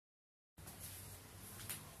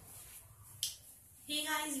Hey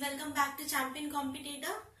guys, welcome back to champion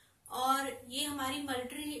competitor. और ये हमारी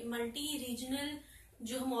मल्टी रीजनल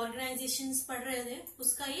जो हम ऑर्गेनाइजेशंस पढ़ रहे थे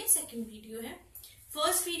उसका ये सेकंड वीडियो है।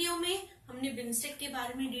 फर्स्ट वीडियो में हमने बिम्स्टेक के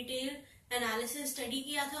बारे में डिटेल एनालिसिस स्टडी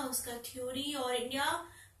किया था, उसका थ्योरी और इंडिया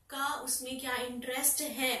का उसमें क्या इंटरेस्ट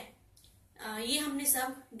है ये हमने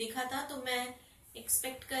सब देखा था। तो मैं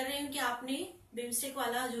एक्सपेक्ट कर रही हूँ कि आपने बिम्स्टेक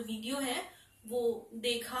वाला जो वीडियो है वो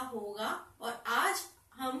देखा होगा। और आज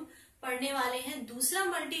हम पढ़ने वाले हैं दूसरा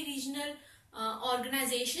मल्टी रीजनल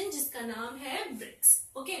ऑर्गेनाइजेशन जिसका नाम है ब्रिक्स।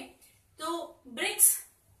 ओके, तो ब्रिक्स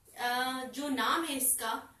जो नाम है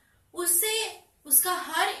इसका, उससे उसका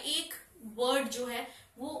हर एक वर्ड जो है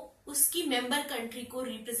वो उसकी मेंबर कंट्री को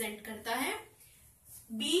रिप्रेजेंट करता है।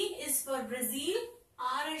 B is for Brazil,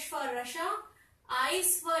 R is for Russia, I is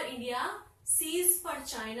for India, C is for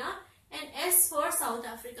China and S for South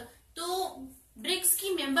Africa। तो ब्रिक्स की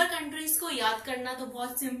मेंबर कंट्रीज को याद करना तो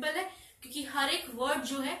बहुत सिंपल है, क्योंकि हर एक वर्ड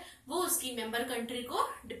जो है वो उसकी मेंबर कंट्री को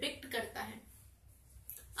डिपिक्ट करता है।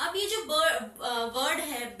 अब ये जो वर्ड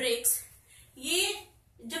है ब्रिक्स, ये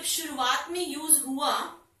जब शुरुआत में यूज हुआ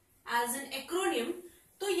एज एन एक्रोनिम,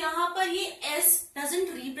 तो यहाँ पर ये S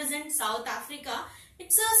doesn't represent South Africa,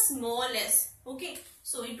 it's a small s, okay,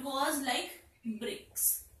 so it was like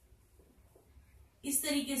BRICS। इस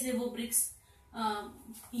तरीके से वो ब्रिक्स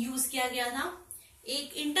यूज किया गया था।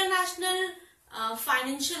 एक इंटरनेशनल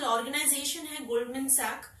फाइनेंशियल ऑर्गेनाइजेशन है गोल्डमैन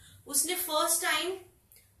सैक, उसने first time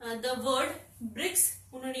the word BRICS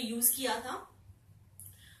उन्होंने यूज किया था।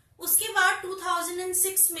 उसके बाद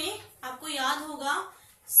 2006 में आपको याद होगा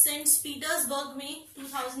सेंट पीटर्सबर्ग में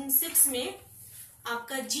 2006 में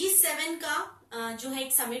आपका G7 का जो है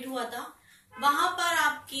एक समिट हुआ था। वहां पर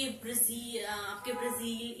आपके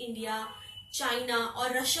ब्राजील, इंडिया, चाइना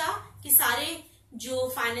और रशिया के सारे जो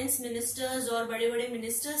फाइनेंस मिनिस्टर्स और बड़े बड़े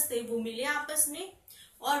मिनिस्टर्स थे वो मिले आपस में,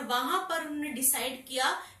 और वहां पर उन्होंने डिसाइड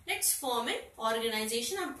किया लेट्स फॉर्म एन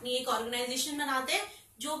ऑर्गेनाइजेशन। अपनी एक ऑर्गेनाइजेशन बनाते हैं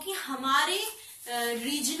जो कि हमारे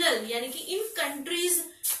रीजनल यानी कि इन कंट्रीज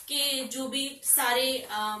के जो भी सारे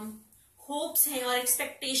होप्स हैं और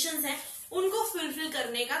एक्सपेक्टेशंस हैं उनको फुलफिल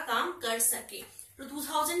करने का काम कर सके। तो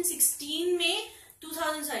 2006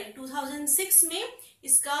 में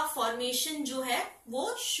इसका फॉर्मेशन जो है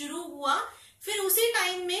वो शुरू हुआ। फिर उसी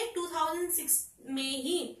टाइम में 2006 में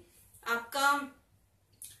ही आपका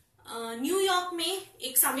न्यूयॉर्क में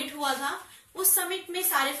एक समिट हुआ था। उस समिट में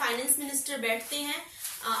सारे फाइनेंस मिनिस्टर बैठते हैं,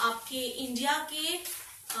 आपके इंडिया के,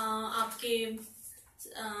 आपके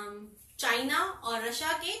चाइना और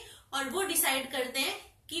रशिया के, और वो डिसाइड करते हैं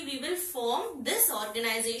कि we will form this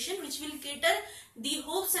organisation which will cater the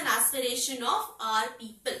hopes and aspiration of our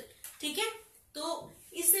people. ठीक है, तो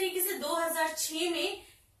इस तरीके से 2006 में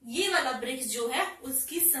ये वाला ब्रिक्स जो है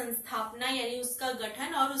उसकी संस्थापना यानी उसका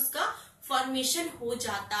गठन और उसका फॉर्मेशन हो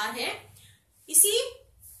जाता है। इसी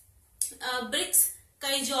ब्रिक्स का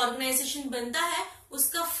ये जो ऑर्गेनाइजेशन बनता है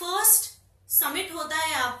उसका फर्स्ट समिट होता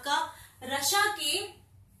है आपका रशिया के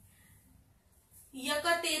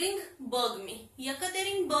यकतेरिनबर्ग में।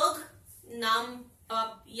 यकतेरिनबर्ग नाम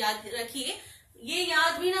आप याद रखिए, ये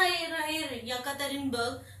याद भी ना रहे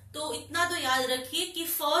यकतेरिनबर्ग, तो इतना तो याद रखिए कि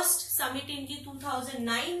फर्स्ट समिट इनकी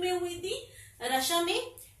 2009 में हुई थी रशिया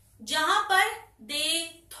में, जहां पर दे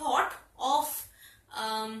थॉट ऑफ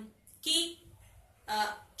कि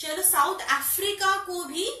चलो साउथ अफ्रीका को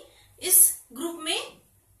भी इस ग्रुप में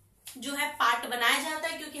जो है पार्ट बनाया जाता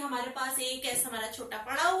है, क्योंकि हमारे पास एक ऐसा हमारा छोटा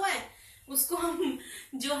पड़ा हुआ है, उसको हम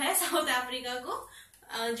जो है साउथ अफ्रीका को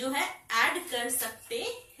जो है ऐड कर सकते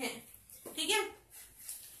हैं। ठीक है,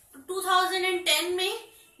 2010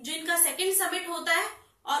 में जो इनका सेकेंड समिट होता है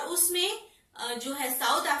और उसमें जो है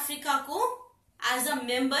साउथ अफ्रीका को as a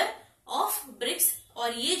member of BRICS,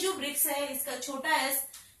 और ये जो ब्रिक्स है इसका छोटा एस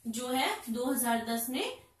जो है 2010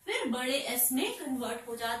 में फिर बड़े एस में कन्वर्ट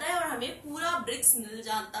हो जाता है और हमें पूरा ब्रिक्स मिल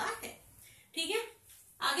जाता है। ठीक है,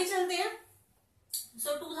 आगे चलते हैं।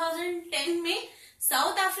 सो 2010 में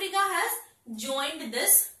south Africa has joined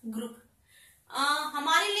this group.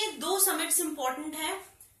 हमारे लिए दो समिट्स इंपॉर्टेंट है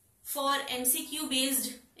फॉर MCQ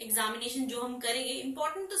बेस्ड एग्जामिनेशन जो हम करेंगे।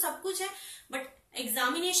 इंपॉर्टेंट तो सब कुछ है, but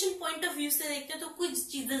examination point of view से देखते हैं तो कुछ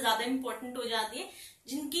चीजें ज्यादा इंपॉर्टेंट हो जाती है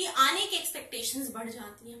जिनकी आने की एक्सपेक्टेशंस बढ़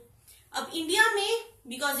जाती हैं। अब इंडिया में,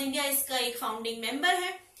 बिकॉज इंडिया इसका एक फाउंडिंग मेंबर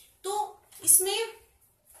है, तो इसमें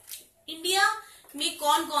इंडिया में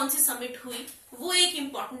कौन कौन सी समिट हुई वो एक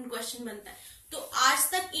इंपॉर्टेंट क्वेश्चन बनता है। तो आज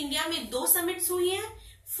तक इंडिया में 2 समिट्स हुई हैं।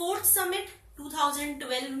 फोर्थ समिट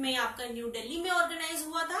 2012 में आपका न्यू दिल्ली में ऑर्गेनाइज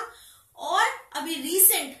हुआ था, और अभी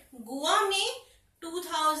रिसेंट गोवा में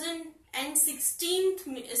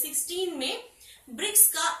 2016 में ब्रिक्स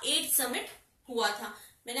का 8th समिट हुआ था।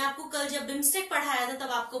 मैंने आपको कल जब बिम्स्टेक पढ़ाया था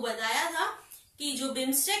तब आपको बताया था कि जो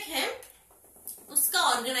बिम्स्टेक है उसका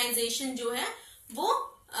ऑर्गेनाइजेशन जो है वो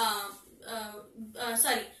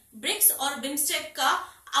ब्रिक्स और बिम्स्टेक का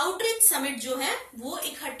आउटरीच समिट जो है वो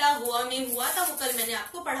इकट्ठा गोवा में हुआ था। वो कल मैंने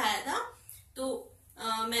आपको पढ़ाया था, तो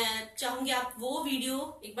मैं चाहूंगी आप वो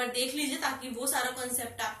वीडियो एक बार देख लीजिए ताकि वो सारा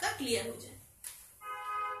कॉन्सेप्ट आपका क्लियर हो जाए।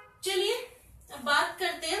 चलिए अब बात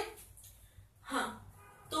करते हैं। हाँ,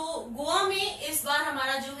 तो गोवा में इस बार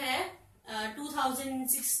हमारा जो है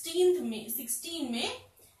 2016 में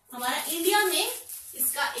हमारा इंडिया में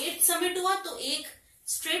इसका 8th समिट हुआ। तो एक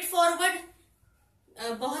स्ट्रेट फॉरवर्ड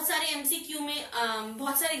बहुत सारे एमसीक्यू में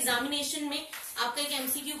बहुत सारे एग्जामिनेशन में आपका एक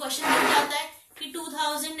एमसीक्यू क्वेश्चन बन जाता है कि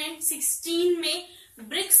 2016 में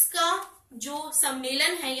ब्रिक्स का जो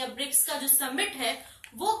सम्मेलन है या ब्रिक्स का जो समिट है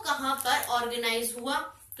वो कहां पर ऑर्गेनाइज हुआ।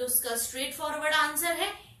 तो उसका स्ट्रेट फॉरवर्ड आंसर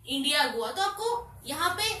है इंडिया गोवा। तो आपको यहाँ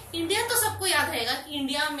पे इंडिया तो सबको याद रहेगा कि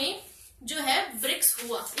इंडिया में जो है ब्रिक्स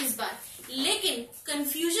हुआ इस बार, लेकिन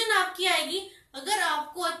कंफ्यूजन आपकी आएगी अगर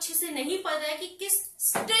आपको अच्छे से नहीं पता है कि किस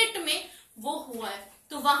स्टेट में वो हुआ है।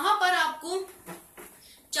 तो वहां पर आपको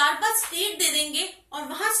 4-5 स्टेट दे देंगे और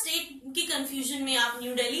वहां स्टेट की कंफ्यूजन में आप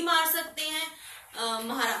न्यू दिल्ली मार सकते हैं,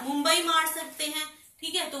 मुंबई मार सकते हैं,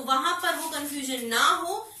 ठीक है। तो वहां पर वो कंफ्यूजन ना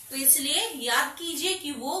हो तो इसलिए याद कीजिए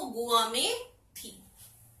कि वो गोवा में थी।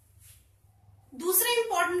 दूसरा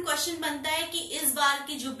इंपॉर्टेंट क्वेश्चन बनता है कि इस बार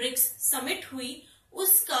की जो ब्रिक्स समिट हुई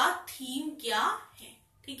उसका थीम क्या है,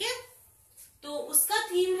 ठीक है। तो उसका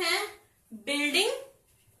थीम है building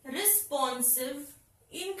responsive,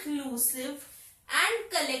 inclusive and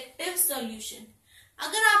collective solution.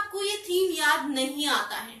 अगर आपको ये थीम याद नहीं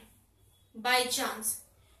आता है बाय चांस,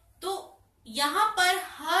 तो यहां पर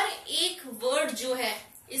हर एक वर्ड जो है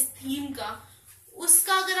इस थीम का,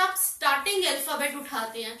 उसका अगर आप स्टार्टिंग अल्फाबेट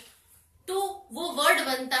उठाते हैं तो वो वर्ड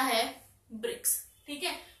बनता है ब्रिक्स, ठीक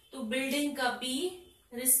है। तो बिल्डिंग का बी,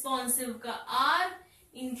 रिस्पॉन्सिव का आर,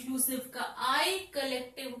 इंक्लूसिव का आई,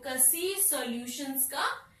 कलेक्टिव का सी, सॉल्यूशंस का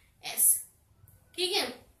एस, ठीक है।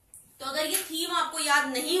 तो अगर ये थीम आपको याद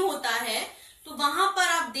नहीं होता है तो वहां पर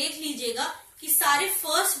आप देख लीजिएगा कि सारे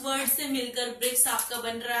फर्स्ट वर्ड से मिलकर ब्रिक्स आपका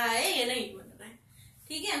बन रहा है या नहीं बन रहा है,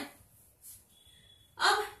 ठीक है।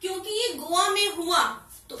 अब क्योंकि ये गोवा में हुआ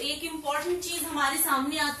तो एक इंपॉर्टेंट चीज हमारे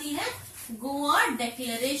सामने आती है, गोवा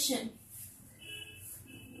डिक्लेरेशन।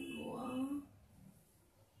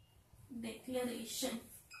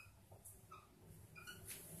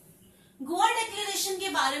 गोवा डिक्लेरेशन के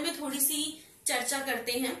बारे में थोड़ी सी चर्चा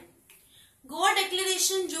करते हैं। गोवा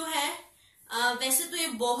डिक्लेरेशन जो है वैसे तो ये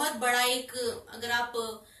बहुत बड़ा एक, अगर आप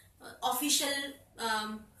ऑफिशियल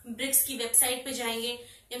ब्रिक्स की वेबसाइट पे जाएंगे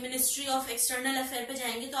या मिनिस्ट्री ऑफ एक्सटर्नल अफेयर पे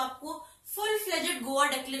जाएंगे तो आपको फुल फ्लेजेड गोवा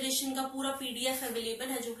डिक्लेरेशन का पूरा पीडीएफ अवेलेबल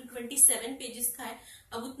है जो कि 27 पेजेस का है।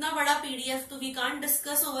 अब उतना बड़ा पीडीएफ तो we can't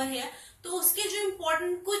discuss over here, तो उसके जो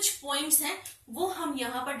इम्पोर्टेंट कुछ पॉइंट्स हैं वो हम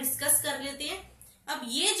यहाँ पर डिस्कस कर लेते हैं। अब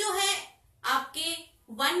ये जो है आपके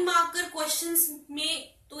 1 मार्कर क्वेश्चंस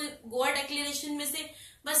में, तो गोवा डिक्लेरेशन में से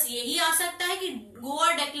बस यही आ सकता है कि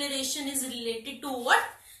Goa declaration is related to what,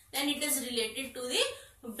 then it is related to the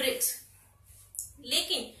BRICS.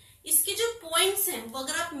 लेकिन इसके जो पॉइंट्स हैं वो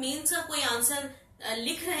अगर आप मेंस का कोई आंसर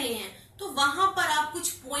लिख रहे हैं तो वहां पर आप कुछ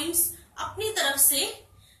पॉइंट्स अपनी तरफ से,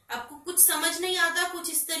 आपको कुछ समझ नहीं आता, कुछ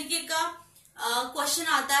इस तरीके का क्वेश्चन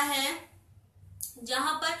आता है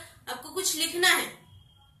जहां पर आपको कुछ लिखना है,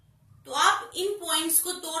 तो आप इन पॉइंट्स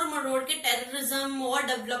को तोड़ मरोड़ के टेररिज्म और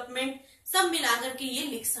डेवलपमेंट सब मिलाकर के ये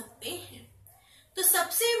लिख सकते हैं। तो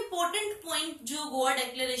सबसे इंपॉर्टेंट पॉइंट जो गोवा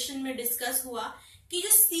डिक्लेरेशन में डिस्कस हुआ कि जो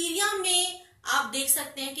सीरिया में आप देख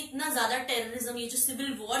सकते हैं कितना ज्यादा टेररिज्म, ये जो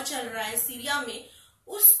सिविल वॉर चल रहा है सीरिया में,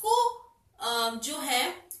 उसको जो है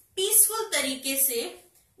पीसफुल तरीके से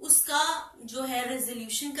उसका जो है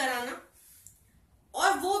रेजोल्यूशन कराना,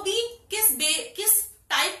 और वो भी किस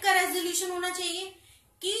टाइप का रेजोल्यूशन होना चाहिए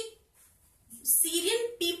कि सीरियन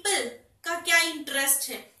पीपल का क्या इंटरेस्ट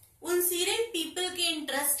है, उन सीरियन पीपल के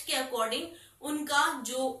इंटरेस्ट के अकॉर्डिंग उनका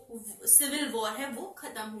जो सिविल वॉर है वो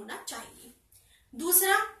खत्म होना चाहिए।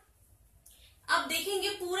 दूसरा, अब देखेंगे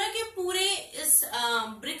पूरे के पूरे इस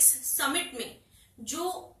ब्रिक्स समिट में जो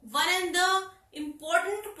one and the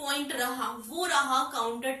important point रहा वो रहा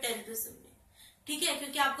काउंटर टेररिज्म में, ठीक है।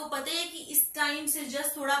 क्योंकि आपको पता है कि इस टाइम से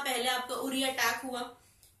जस्ट थोड़ा पहले आपका उरी अटैक हुआ,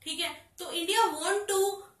 ठीक है। तो India want to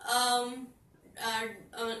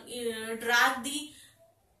drag the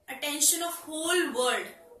attention of whole world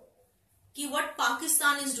कि what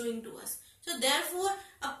Pakistan is doing to us. So therefore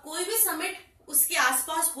अब कोई भी समिट उसके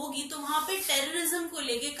आसपास होगी तो वहां पे टेररिज्म को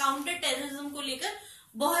लेकर, काउंटर टेररिज्म को लेकर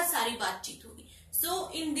बहुत सारी बातचीत होगी। सो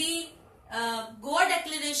इन दी Goa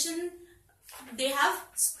declaration they have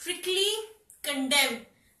strictly condemned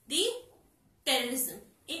the terrorism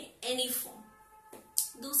in any form,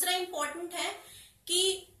 दूसरा इंपॉर्टेंट है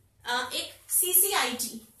कि एक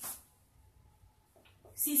CCIT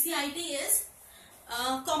is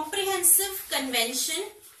comprehensive convention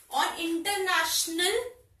on international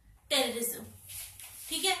terrorism.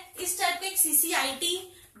 ठीक है, इस टाइप का एक सीसीआईटी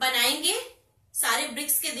बनाएंगे सारे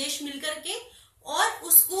ब्रिक्स के देश मिलकर के और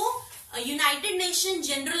उसको यूनाइटेड नेशन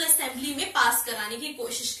जनरल असेंबली में पास कराने की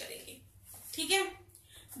कोशिश करेंगे। ठीक है,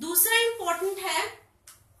 दूसरा इंपॉर्टेंट है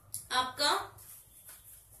आपका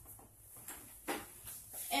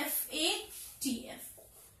FATF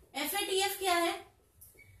क्या है?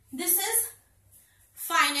 This is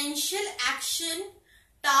financial action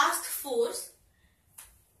task force.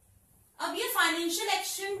 अब ये फाइनेंशियल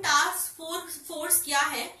एक्शन टास्क फोर्स क्या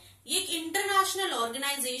है? ये एक इंटरनेशनल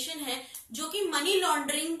ऑर्गेनाइजेशन है जो कि मनी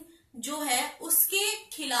लॉन्ड्रिंग जो है उसके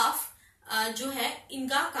खिलाफ जो है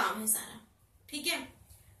इनका काम है सारा। ठीक है,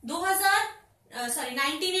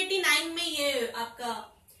 1989 में ये आपका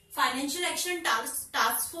फाइनेंशियल एक्शन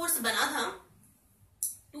टास्क फोर्स बना था।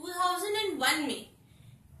 2001 में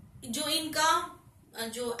जो इनका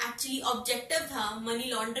जो एक्चुअली ऑब्जेक्टिव था मनी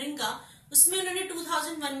लॉन्ड्रिंग का, उसमें उन्होंने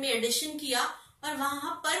 2001 में एडिशन किया और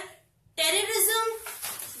वहां पर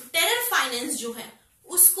टेरर फाइनेंस जो है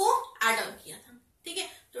उसको एड ऑन किया था। ठीक है,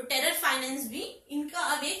 तो टेरर फाइनेंस भी इनका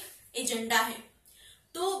अब एक एजेंडा है।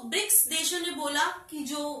 तो ब्रिक्स देशों ने बोला कि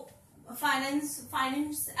जो फाइनेंस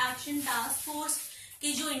एक्शन टास्क फोर्स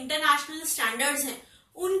के जो इंटरनेशनल स्टैंडर्ड्स हैं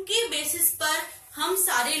उनके बेसिस पर हम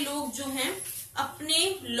सारे लोग जो हैं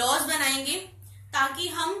अपने लॉज बनाएंगे ताकि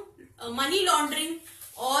हम मनी लॉन्ड्रिंग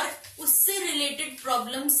और उससे रिलेटेड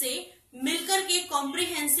प्रॉब्लम से मिलकर के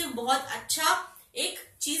कॉम्प्रिहेंसिव बहुत अच्छा एक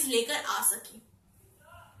चीज लेकर आ सके।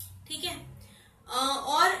 ठीक है,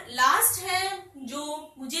 और लास्ट है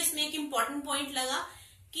जो मुझे इसमें एक इम्पॉर्टेंट पॉइंट लगा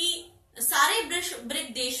कि सारे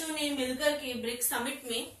ब्रिक देशों ने मिलकर के ब्रिक समिट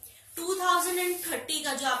में 2030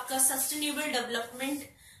 का जो आपका सस्टेनेबल डेवलपमेंट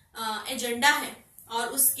एजेंडा है और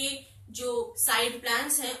उसके जो साइड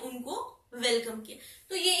प्लान्स हैं उनको वेलकम किया।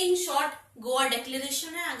 तो ये इन शॉर्ट गोवा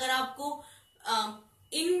डिक्लेरेशन है। अगर आपको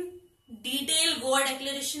इन डिटेल गोवा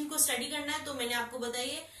डिक्लेरेशन को स्टडी करना है तो मैंने आपको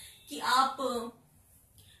बताइए कि आप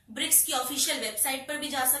ब्रिक्स की ऑफिशियल वेबसाइट पर भी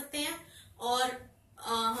जा सकते हैं और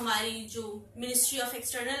हमारी जो मिनिस्ट्री ऑफ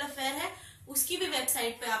एक्सटर्नल अफेयर है उसकी भी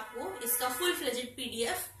वेबसाइट पे आपको इसका full fledged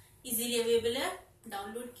PDF easily available है,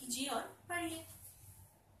 डाउनलोड कीजिए और पढ़िए।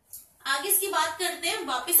 आगे इसकी बात करते हैं,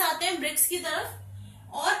 वापस आते हैं ब्रिक्स की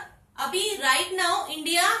तरफ। और अभी right now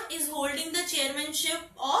India is holding the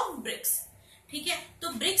chairmanship of BRICS. ठीक है, तो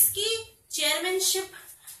ब्रिक्स की चेयरमैनशिप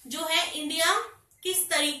जो है इंडिया किस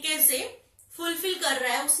तरीके से फुलफिल कर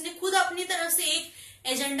रहा है, उसने खुद अपनी तरफ से एक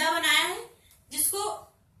एजेंडा बनाया है जिसको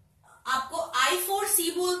आपको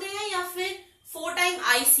I4C बोलते हैं या फिर 4 टाइम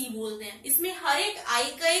IC बोलते हैं। इसमें हर एक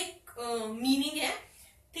I का एक मीनिंग है।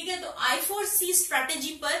 ठीक है, तो I4C स्ट्रेटेजी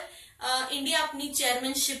पर इंडिया अपनी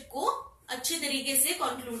चेयरमैनशिप को अच्छे तरीके से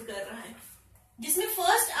कंक्लूड कर रहा है, जिसमें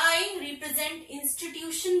first I represent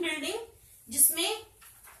institution building, जिसमें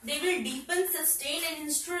they will deepen sustain and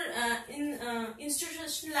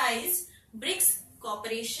institutionalise BRICS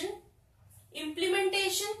corporation.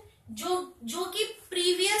 Implementation जो कि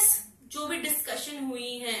प्रीवियस जो भी डिस्कशन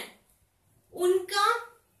हुई है उनका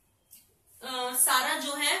सारा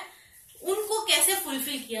जो है उनको कैसे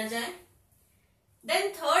फुलफिल किया जाए। Then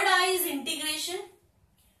third I is integration.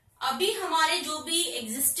 अभी हमारे जो भी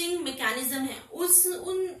एग्जिस्टिंग मैकेनिज्म है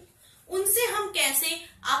उनसे हम कैसे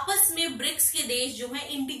आपस में ब्रिक्स के देश जो है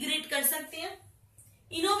इंटीग्रेट कर सकते हैं।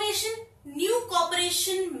 इनोवेशन, न्यू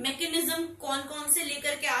कॉपरेशन मैकेनिज्म कौन कौन से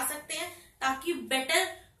लेकर के आ सकते हैं ताकि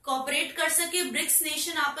बेटर कॉपरेट कर सके ब्रिक्स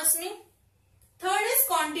नेशन आपस में। Third is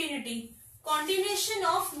continuity, continuation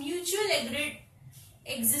of mutual agreed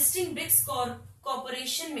existing BRICS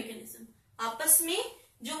corporation mechanism. आपस में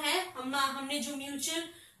जो है हमने जो म्यूचुअल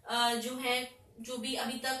जो भी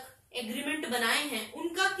अभी तक एग्रीमेंट बनाए हैं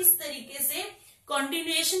उनका किस तरीके से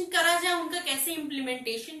कॉन्टिन्यूएशन करा जाए, उनका कैसे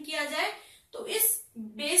इम्प्लीमेंटेशन किया जाए। तो इस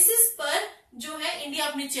बेसिस पर जो है इंडिया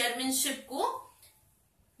अपनी चेयरमैनशिप को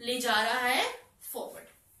ले जा रहा है फॉरवर्ड।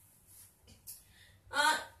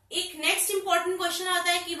 एक नेक्स्ट इंपॉर्टेंट क्वेश्चन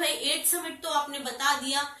आता है कि भाई 8th समिट तो आपने बता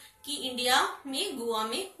दिया कि इंडिया में गोवा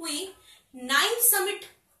में हुई, 9th समिट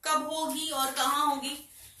कब होगी और कहां होगी।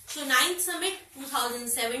 तो 9th समिट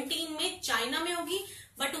 2017 में चाइना में होगी,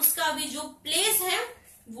 बट उसका अभी जो प्लेस है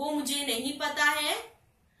वो मुझे नहीं पता है।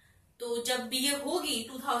 तो जब भी ये होगी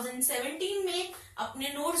 2017 में अपने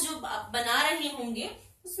नोट्स जो बना रहे होंगे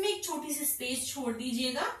उसमें एक छोटी सी स्पेस छोड़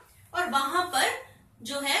दीजिएगा और वहां पर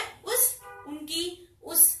जो है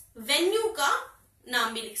उस वेन्यू का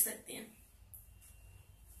नाम भी लिख सकते हैं।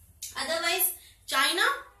 अदरवाइज चाइना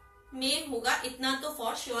में होगा, इतना तो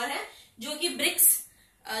फॉर श्योर है, जो कि ब्रिक्स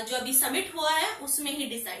जो अभी समिट हुआ है उसमें ही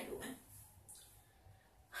डिसाइड हुआ है।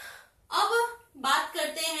 अब बात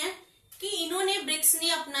करते हैं कि इन्होंने ब्रिक्स ने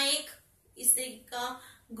अपना एक इस तरीके का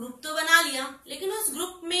ग्रुप तो बना लिया, लेकिन उस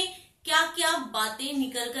ग्रुप में क्या क्या बातें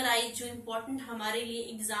निकल कर आई जो इम्पोर्टेंट हमारे लिए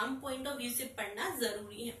एग्जाम पॉइंट ऑफ व्यू से पढ़ना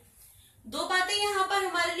जरूरी है। दो बातें यहाँ पर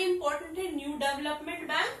हमारे लिए इम्पोर्टेंट है, न्यू डेवलपमेंट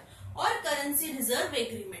बैंक और करेंसी रिजर्व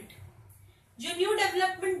एग्रीमेंट। जो न्यू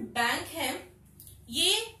डेवलपमेंट बैंक है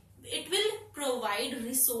ये इट विल प्रोवाइड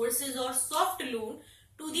रिसोर्सेज और soft loan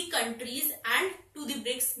to the countries and to the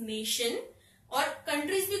BRICS nation, और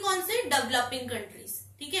कंट्रीज भी कौन से, डेवलपिंग कंट्रीज,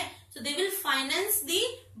 ठीक है। सो they will finance the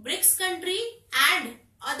BRICS country and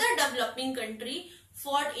other developing country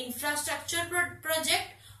for infrastructure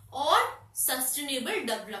project और सस्टेनेबल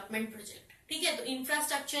डेवलपमेंट प्रोजेक्ट, ठीक है। तो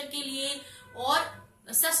इंफ्रास्ट्रक्चर के लिए और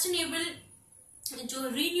सस्टेनेबल जो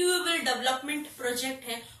रिन्यूएबल डेवलपमेंट प्रोजेक्ट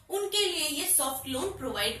है उनके लिए ये सॉफ्ट लोन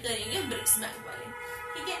प्रोवाइड करेंगे ब्रिक्स बैंक वाले,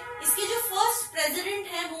 ठीक है। इसके जो फर्स्ट प्रेसिडेंट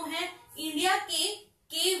है वो है इंडिया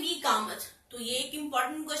के वी कामत। तो ये एक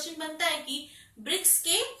इम्पोर्टेंट क्वेश्चन बनता है कि ब्रिक्स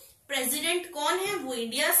के प्रेसिडेंट कौन है, वो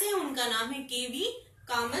इंडिया से है, उनका नाम है के वी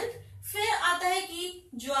कामत। फिर आता है कि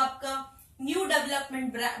जो आपका न्यू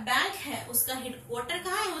डेवलपमेंट बैंक है उसका हेडक्वार्टर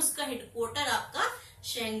कहाँ है, उसका हेडक्वार्टर आपका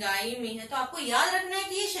शंघाई में है। तो आपको याद रखना है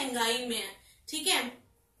कि ये शंघाई में है, ठीक है।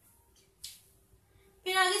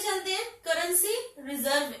 फिर आगे चलते हैं, currency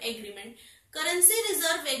reserve agreement. Currency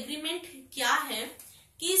reserve agreement क्या है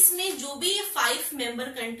कि इसमें जो भी 5 मेंबर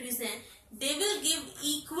कंट्रीज हैं they will give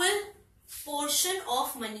equal portion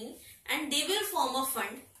of money and they will form a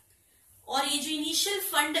fund, और ये जो इनिशियल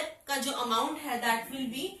फंड का जो अमाउंट है दैट विल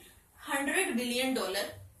बी $100 बिलियन।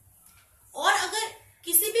 और अगर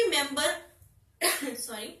किसी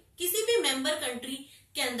भी मेंबर कंट्री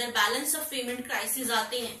के अंदर बैलेंस ऑफ पेमेंट क्राइसिस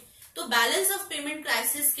आते हैं तो बैलेंस ऑफ पेमेंट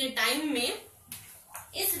क्राइसिस के टाइम में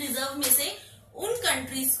इस रिजर्व में से उन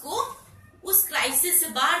कंट्रीज को उस क्राइसिस से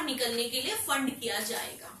बाहर निकलने के लिए फंड किया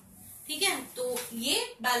जाएगा, ठीक है। तो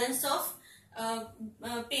ये बैलेंस ऑफ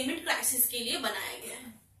पेमेंट क्राइसिस के लिए बनाया गया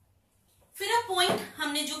है। फिर अब पॉइंट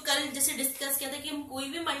हमने जो कल जैसे डिस्कस किया था कि हम कोई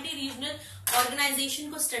भी मल्टी रीजनल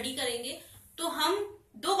ऑर्गेनाइजेशन को स्टडी करेंगे तो हम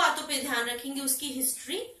दो बातों पे ध्यान रखेंगे, उसकी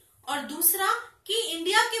हिस्ट्री और दूसरा कि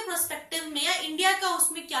इंडिया के पर्सपेक्टिव में या इंडिया का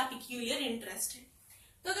उसमें क्या पिक्यूलियर इंटरेस्ट है।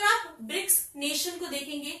 तो अगर आप ब्रिक्स नेशन को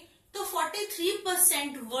देखेंगे तो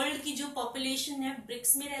 43% वर्ल्ड की जो पॉपुलेशन है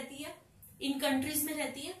ब्रिक्स में रहती है, इन कंट्रीज में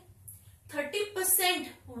रहती है। 30%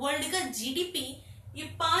 वर्ल्ड का जीडीपी ये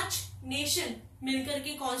 5 नेशन मिलकर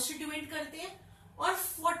के कॉन्स्टिट्यूएंट करते हैं, और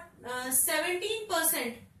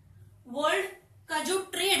 17% वर्ल्ड का जो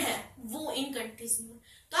ट्रेड है वो इन कंट्रीज में।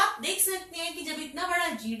 तो आप देख सकते हैं कि जब इतना बड़ा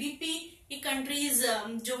जीडीपी ये कंट्रीज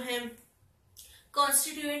जो है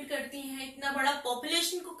कॉन्स्टिट्यूएंट करती हैं, इतना बड़ा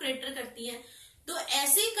पॉपुलेशन को क्रेटर करती हैं, तो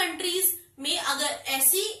ऐसी कंट्रीज में अगर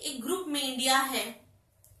ऐसी एक ग्रुप में इंडिया है,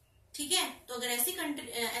 ठीक है, तो अगर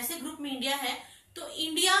ऐसे ग्रुप में इंडिया है तो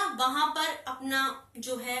इंडिया वहां पर अपना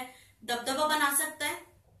जो है दबदबा बना सकता है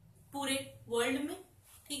पूरे वर्ल्ड में,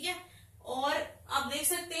 ठीक है। और आप देख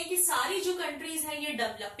सकते हैं कि सारी जो कंट्रीज है ये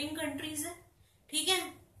डेवलपिंग कंट्रीज है, ठीक है।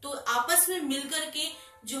 तो आपस में मिलकर के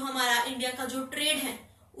जो हमारा इंडिया का जो ट्रेड है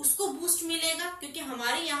उसको बूस्ट मिलेगा, क्योंकि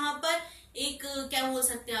हमारे यहाँ पर एक क्या बोल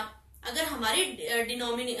सकते हैं आप, अगर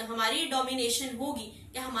हमारी डोमिनेशन होगी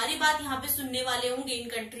या हमारी बात यहाँ पे सुनने वाले होंगे इन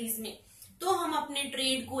कंट्रीज में, तो हम अपने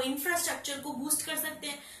ट्रेड को, इंफ्रास्ट्रक्चर को बूस्ट कर सकते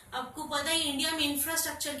हैं। आपको पता है इंडिया में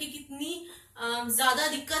इंफ्रास्ट्रक्चर की कितनी ज्यादा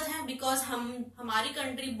दिक्कत है, बिकॉज हमारी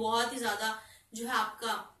कंट्री बहुत ही ज्यादा जो है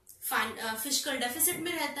आपका फिस्कल डेफिसिट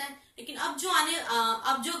में रहता है। लेकिन अब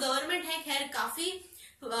जो गवर्नमेंट है खैर काफी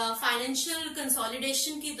फाइनेंशियल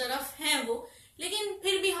कंसोलिडेशन की तरफ है वो, लेकिन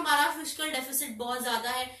फिर भी हमारा फिस्कल डेफिसिट बहुत ज्यादा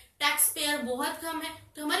है, टैक्स पेयर बहुत कम है,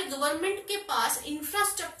 तो हमारी गवर्नमेंट के पास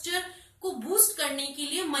इंफ्रास्ट्रक्चर को बूस्ट करने के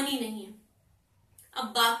लिए मनी नहीं है। अब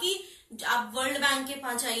बाकी आप वर्ल्ड बैंक के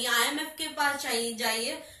पास जाइए, IMF के पास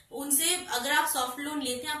जाइए, उनसे अगर आप सॉफ्ट लोन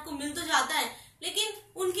लेते हैं आपको मिल तो जाता है, लेकिन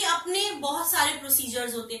उनके अपने बहुत सारे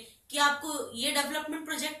प्रोसीजर्स होते हैं कि आपको ये डेवलपमेंट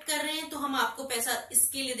प्रोजेक्ट कर रहे हैं तो हम आपको पैसा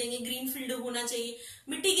इसके लिए देंगे, ग्रीन फील्ड होना चाहिए,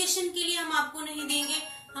 मिटिगेशन के लिए हम आपको नहीं देंगे,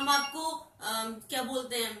 हम आपको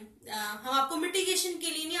हम आपको मिटिगेशन के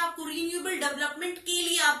लिए नहीं, आपको रिन्यूएबल डेवलपमेंट के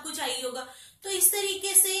लिए आपको चाहिए होगा। तो इस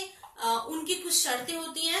तरीके से उनकी कुछ शर्तें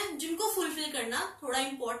होती हैं जिनको फुलफिल करना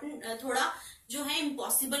थोड़ा जो है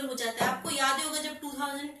इम्पॉसिबल हो जाता है। आपको याद होगा जब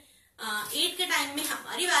 2008 के टाइम में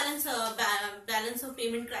हमारी बैलेंस ऑफ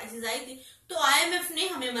पेमेंट क्राइसिस आई थी तो IMF ने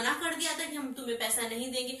हमें मना कर दिया था कि हम तुम्हें पैसा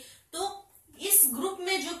नहीं देंगे। तो इस ग्रुप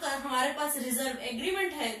में जो हमारे पास रिजर्व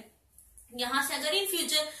एग्रीमेंट है, यहाँ से अगर इन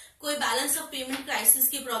फ्यूचर कोई बैलेंस ऑफ पेमेंट क्राइसिस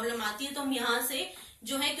की प्रॉब्लम आती है तो हम यहाँ से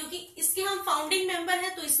जो है, क्योंकि इसके हम फाउंडिंग मेंबर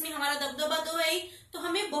हैं तो इसमें हमारा दबदबा तो है ही, तो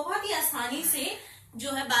हमें बहुत ही आसानी से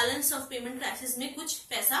जो है बैलेंस ऑफ पेमेंट क्राइसिस में कुछ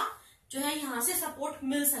पैसा जो है यहां से सपोर्ट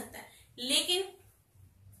मिल सकता है। लेकिन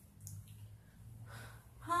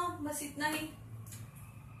हाँ, बस इतना ही।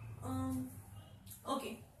 Okay,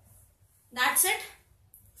 that's it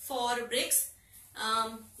for BRICS.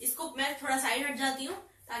 इसको मैं थोड़ा साइड हट जाती हूँ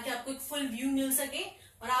ताकि आपको एक फुल व्यू मिल सके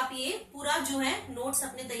और आप ये पूरा जो है नोट्स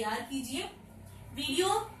अपने तैयार कीजिए। वीडियो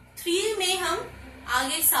 3 में हम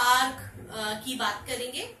आगे सार्क की बात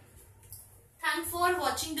करेंगे। Thank for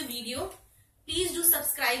watching the video. Please do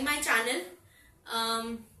subscribe my channel,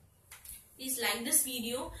 please like this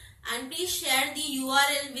video and please share the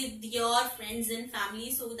URL with your friends and family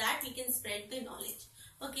so that we can spread the knowledge.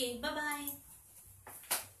 Okay, bye bye.